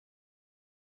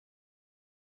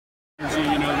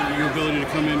You know, your ability to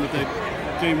come in with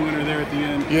that game winner there at the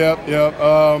end. Yep.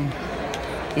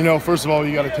 You know, first of all,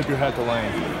 you got to tip your hat to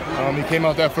Lang. He came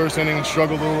out that first inning and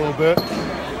struggled a little bit,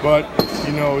 but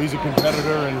you know, he's a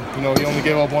competitor, and you know, he only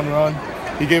gave up 1 run.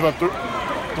 He gave up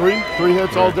three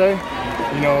hits all day.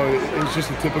 You know, it was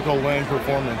just a typical Lang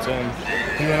performance, and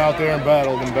he went out there and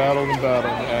battled,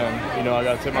 and you know, I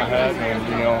got to tip my hat, and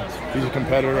you know, he's a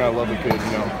competitor. I love the kid.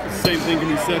 You know, same thing can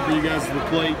be said for you guys at the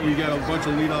plate. You got a bunch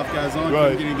of leadoff guys on,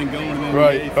 right? Couldn't get anything going. And then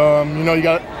Right. You know, you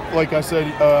got, like I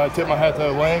said, I tip my hat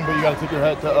to Lang, but you got to tip your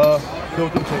hat to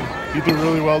Pilkington. You threw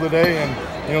really well today, and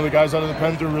you know, the guys out of the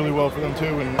pen threw really well for them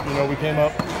too. And you know, we came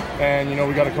up, and you know,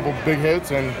 we got a couple big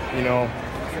hits, and you know,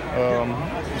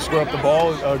 you square up the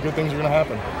ball, good things are going to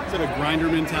happen. Is it a grinder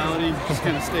mentality? Just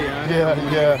kind of stay at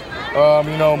it? Yeah.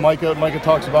 You know, Micah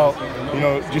talks about, you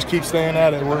know, just keep staying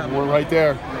at it. We're right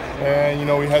there. And, you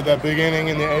know, we had that big inning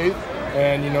in the 8th,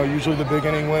 and, you know, usually the big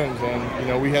inning wins. And, you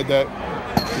know, we had that,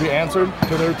 we answered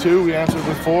to their 2, we answered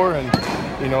with 4,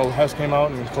 and, you know, Hess came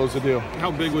out and closed the deal.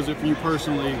 How big was it for you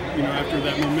personally, you know, after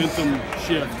that momentum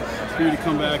shift, for you to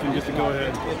come back and get the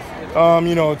go-ahead?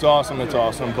 You know, it's awesome,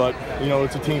 but, you know,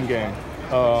 it's a team game.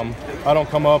 I don't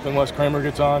come up unless Kramer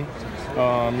gets on.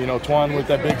 You know, Twan with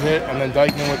that big hit, and then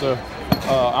Dykeman with the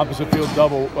opposite field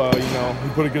double. You know, he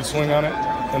put a good swing on it.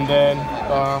 And then,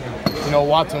 you know,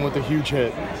 Watson with a huge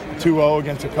hit. 2-0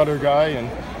 against a cutter guy, and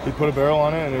he put a barrel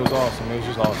on it, and it was awesome. It was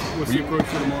just awesome. What's the approach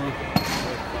for tomorrow?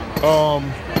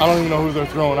 I don't even know who they're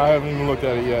throwing. I haven't even looked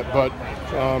at it yet. But,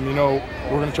 you know,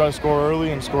 we're going to try to score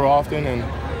early and score often, and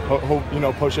hope, you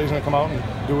know, Poche's going to come out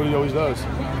and do what he always does.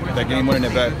 That game winning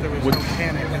at bat. There was no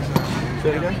panic.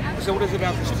 Say it again? So what is it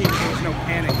about this team? There was no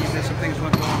panic. You said some things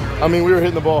went wrong. I mean, we were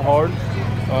hitting the ball hard.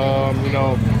 You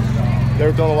know, they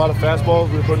were throwing a lot of fastballs.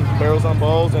 We were putting barrels on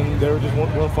balls, and they were just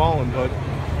weren't falling. But,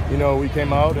 you know, we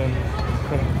came out and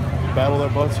battled our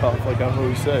butts off, like I've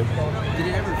always said. Did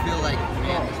it ever feel like,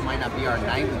 man, this might not be our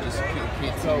night? We just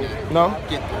can't seem to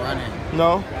get the run in.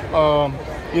 No.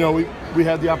 You know, we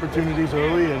had the opportunities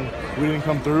early, and we didn't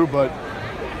come through, but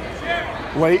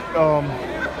late,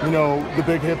 you know, the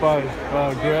big hit by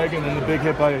Greg and then the big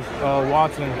hit by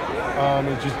Watson,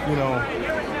 it just, you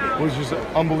know, was just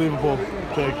unbelievable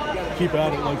to keep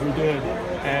at it like we did.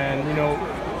 And, you know,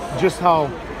 just how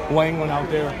Lang went out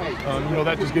there, you know,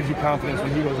 that just gives you confidence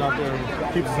when he goes out there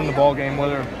and keeps us in the ball game,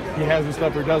 whether he has the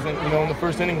stuff or doesn't. You know, in the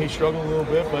first inning he struggled a little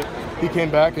bit, but he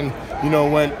came back and, you know,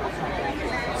 went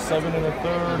 7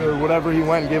 1/3 or whatever he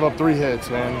went and gave up 3 hits.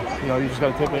 And, you know, you just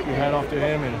got to tip your hat off to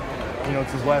him. And, you know,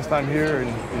 it's his last time here, and,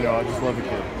 you know, I just love the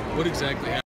kid. What exactly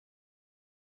happened?